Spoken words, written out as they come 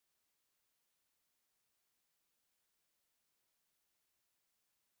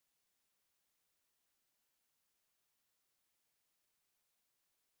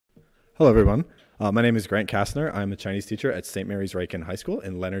Hello, everyone. My name is Grant Castner. I'm a Chinese teacher at St. Mary's Riken High School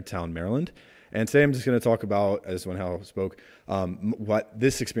in Leonardtown, Maryland. And today I'm just going to talk about, as Wenhao spoke, what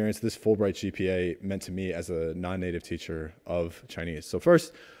this experience, this Fulbright GPA, meant to me as a non-native teacher of Chinese. So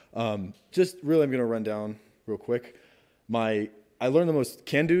first, just really I'm going to run down real quick. I learned the most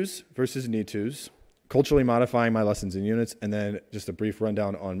can-dos versus need-tos, culturally modifying my lessons and units, and then just a brief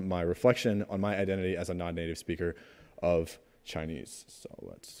rundown on my reflection on my identity as a non-native speaker of Chinese. So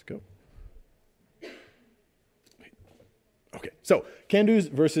let's go. Okay, so can-dos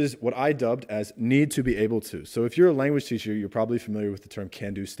versus what I dubbed as need to be able to. So if you're a language teacher, you're probably familiar with the term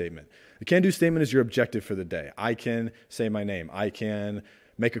can-do statement. The can-do statement is your objective for the day. I can say my name. I can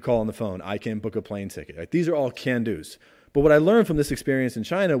make a call on the phone. I can book a plane ticket. Right? These are all can-dos. But what I learned from this experience in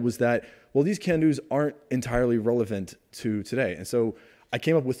China was that, well, these can-dos aren't entirely relevant to today. And so I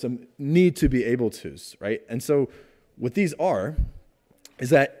came up with some need to be able tos, right? And so what these are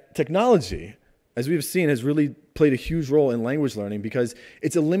is that technology, as we've seen, has really played a huge role in language learning because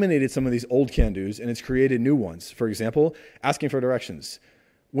it's eliminated some of these old can-dos and it's created new ones. For example, asking for directions.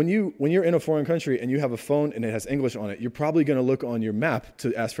 When you're in a foreign country and you have a phone and it has English on it, you're probably going to look on your map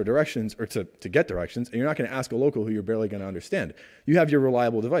to ask for directions or to get directions, and you're not going to ask a local who you're barely going to understand. You have your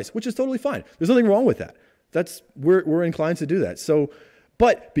reliable device, which is totally fine. There's nothing wrong with that. We're inclined to do that.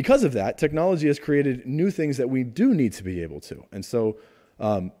 But because of that, technology has created new things that we do need to be able to. And so,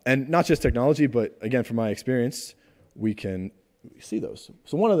 and not just technology, but again, from my experience, we can see those.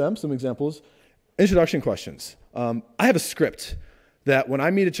 So one of them, some examples, introduction questions. I have a script that when I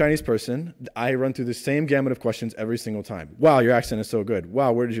meet a Chinese person, I run through the same gamut of questions every single time. Wow, your accent is so good.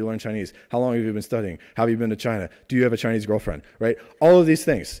 Wow, where did you learn Chinese? How long have you been studying? Have you been to China? Do you have a Chinese girlfriend? Right? All of these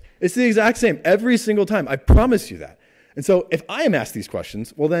things. It's the exact same every single time. I promise you that. And so if I am asked these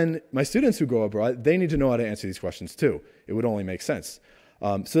questions, well then my students who go abroad, they need to know how to answer these questions too. It would only make sense.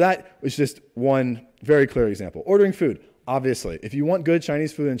 So that was just one very clear example. Ordering food. Obviously, if you want good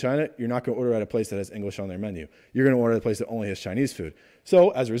Chinese food in China, you're not going to order at a place that has English on their menu. You're going to order at a place that only has Chinese food. So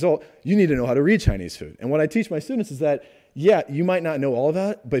as a result, you need to know how to read Chinese food. And what I teach my students is that, yeah, you might not know all of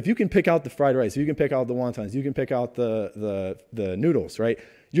that, but if you can pick out the fried rice, you can pick out the wontons, you can pick out the noodles, right?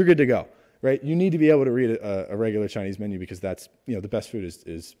 You're good to go, right? You need to be able to read a regular Chinese menu because that's, the best food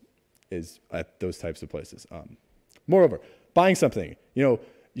is at those types of places. Moreover, buying something,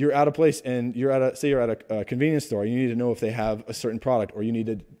 you're at a place and say you're at a convenience store. You need to know if they have a certain product, or you need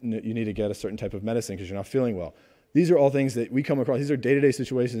to get a certain type of medicine because you're not feeling well. These are all things that we come across. These are day-to-day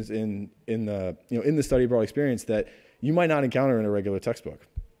situations in the study abroad experience that you might not encounter in a regular textbook.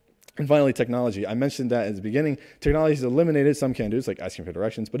 And finally, technology. I mentioned that at the beginning. Technology has eliminated some can-dos, like asking for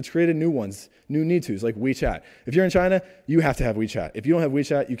directions, but it's created new ones, new need-tos, like WeChat. If you're in China, you have to have WeChat. If you don't have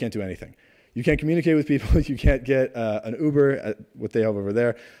WeChat, you can't do anything. You can't communicate with people. You can't get an Uber, what they have over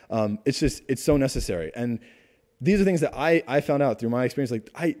there. It's so necessary. And these are things that I found out through my experience.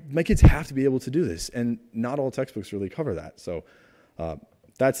 My kids have to be able to do this, and not all textbooks really cover that. So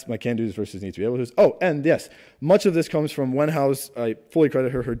that's my can-dos versus need to be able to. Oh, and yes, much of this comes from Wenhao's, I fully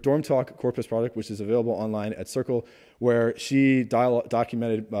credit her Dorm Talk corpus product, which is available online at Circle, where she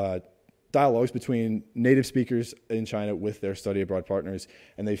documented dialogues between native speakers in China with their study abroad partners,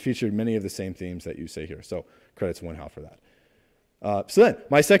 and they featured many of the same themes that you say here. So credit to Wenhao for that. So then,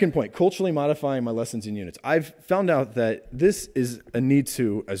 my second point, culturally modifying my lessons and units. I've found out that this is a need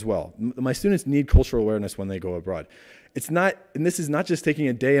to as well. My students need cultural awareness when they go abroad. And this is not just taking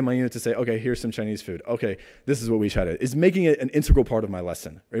a day in my unit to say, okay, here's some Chinese food. Okay, this is what WeChat is. It's making it an integral part of my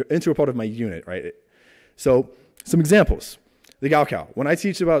lesson, or integral part of my unit, right? So some examples. The Gaokao. When I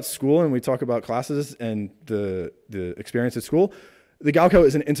teach about school and we talk about classes and the experience at school, the Gaokao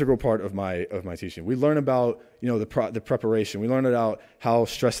is an integral part of my teaching. We learn about the preparation. We learn about how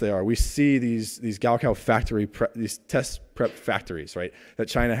stressed they are. We see these Gaokao these test prep factories, right, that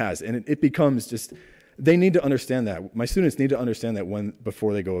China has, and it becomes just, they need to understand that. My students need to understand that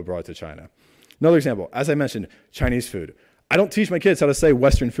before they go abroad to China. Another example, as I mentioned, Chinese food. I don't teach my kids how to say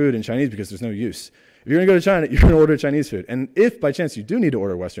Western food in Chinese because there's no use. If you're going to go to China, you're going to order Chinese food. And if by chance you do need to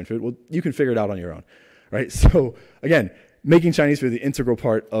order Western food, well, you can figure it out on your own, right? So again, making Chinese food the integral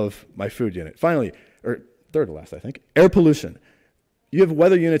part of my food unit. Finally, or third to last, I think, air pollution. You have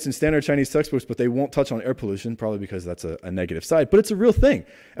weather units in standard Chinese textbooks, but they won't touch on air pollution, probably because that's a negative side, but it's a real thing.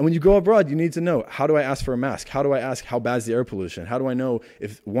 And when you go abroad, you need to know, how do I ask for a mask? How do I ask how bad is the air pollution? How do I know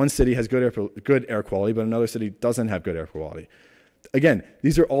if one city has good air quality, but another city doesn't have good air quality? Again,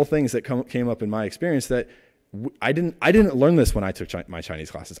 these are all things that came up in my experience that I didn't learn this when I took my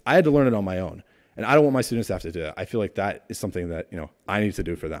Chinese classes. I had to learn it on my own. And I don't want my students to have to do that. I feel like that is something that I need to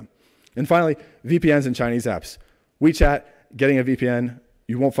do for them. And finally, VPNs and Chinese apps. WeChat, getting a VPN,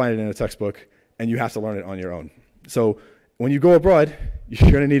 you won't find it in a textbook, and you have to learn it on your own. So when you go abroad,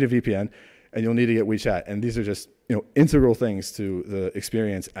 you're going to need a VPN, and you'll need to get WeChat. And these are just integral things to the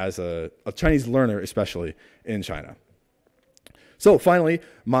experience as a Chinese learner, especially in China. So finally,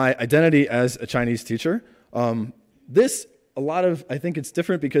 my identity as a Chinese teacher. I think it's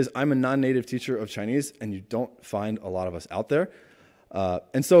different because I'm a non-native teacher of Chinese, and you don't find a lot of us out there.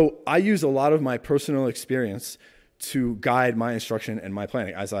 And so I use a lot of my personal experience to guide my instruction and my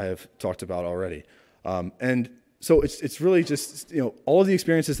planning, as I have talked about already. And so it's really just, all of the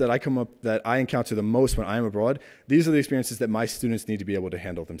experiences that I encounter the most when I'm abroad, these are the experiences that my students need to be able to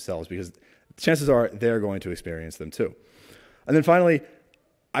handle themselves, because chances are they're going to experience them too. And then finally,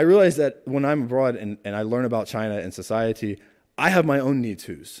 I realize that when I'm abroad and I learn about China and society, I have my own need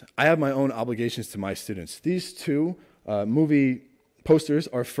tos. I have my own obligations to my students. These two movie posters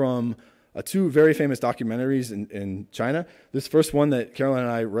are from two very famous documentaries in China. This first one that Caroline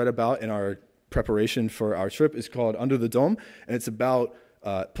and I read about in our preparation for our trip is called Under the Dome, and it's about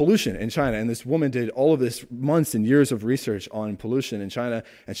pollution in China. And this woman did all of this months and years of research on pollution in China,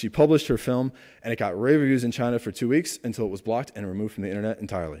 and she published her film, and it got rave reviews in China for 2 weeks until it was blocked and removed from the internet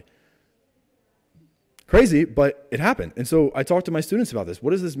entirely. Crazy, but it happened. And so I talked to my students about this.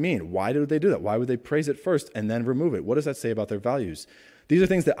 What does this mean? Why did they do that? Why would they praise it first and then remove it? What does that say about their values? These are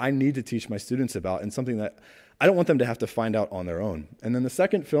things that I need to teach my students about, and something that I don't want them to have to find out on their own. And then the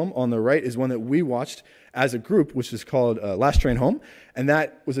second film on the right is one that we watched as a group, which is called Last Train Home. And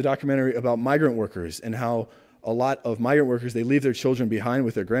that was a documentary about migrant workers and how a lot of migrant workers, they leave their children behind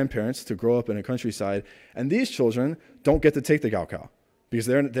with their grandparents to grow up in a countryside. And these children don't get to take the Gaokao, because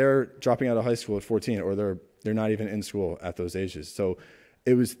they're dropping out of high school at 14, or they're not even in school at those ages. So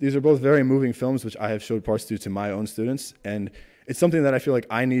these are both very moving films, which I have showed parts to my own students, and it's something that I feel like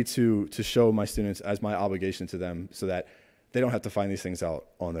I need to show my students as my obligation to them, so that they don't have to find these things out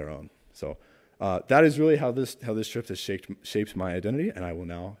on their own. So that is really how this trip has shaped my identity, and I will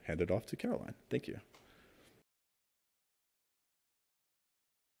now hand it off to Caroline. Thank you.